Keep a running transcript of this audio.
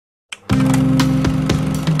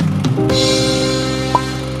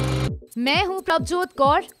मैं हूँ प्रभजोत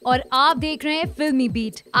कौर और आप देख रहे हैं फिल्मी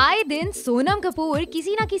बीट। आए दिन सोनम कपूर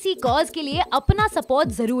किसी न किसी कॉज के लिए अपना सपोर्ट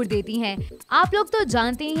जरूर देती हैं। आप लोग तो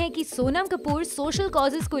जानते ही हैं कि सोनम कपूर सोशल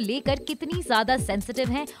कॉजेज को लेकर कितनी ज्यादा सेंसिटिव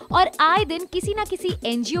हैं और आए दिन किसी न किसी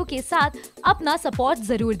एनजीओ के साथ अपना सपोर्ट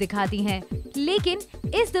जरूर दिखाती हैं। लेकिन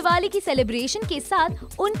इस दिवाली की सेलिब्रेशन के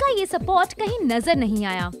साथ उनका ये सपोर्ट कहीं नजर नहीं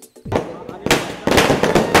आया।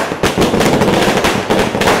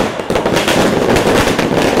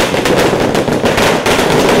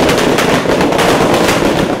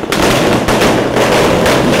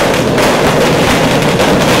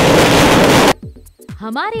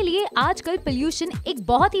 हमारे लिए आजकल पोल्यूशन एक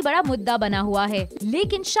बहुत ही बड़ा मुद्दा बना हुआ है,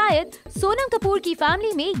 लेकिन शायद सोनम कपूर की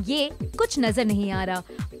फैमिली में ये कुछ नजर नहीं आ रहा।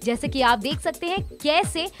 जैसे कि आप देख सकते हैं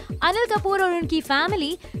कैसे अनिल कपूर और उनकी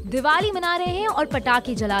फैमिली दिवाली मना रहे हैं और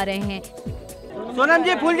पटाखे जला रहे हैं। सोनम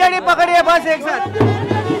जी फुलझड़ी पकड़िए बस एक साथ।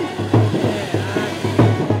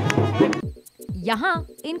 यहाँ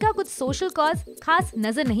इनका कुछ सोशल कॉज खास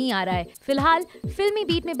नजर नहीं आ रहा है। फिलहाल फिल्मी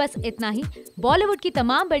बीट में बस इतना ही। बॉलीवुड की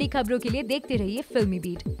तमाम बड़ी खबरों के लिए देखते रहिए फिल्मी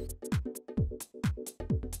बीट।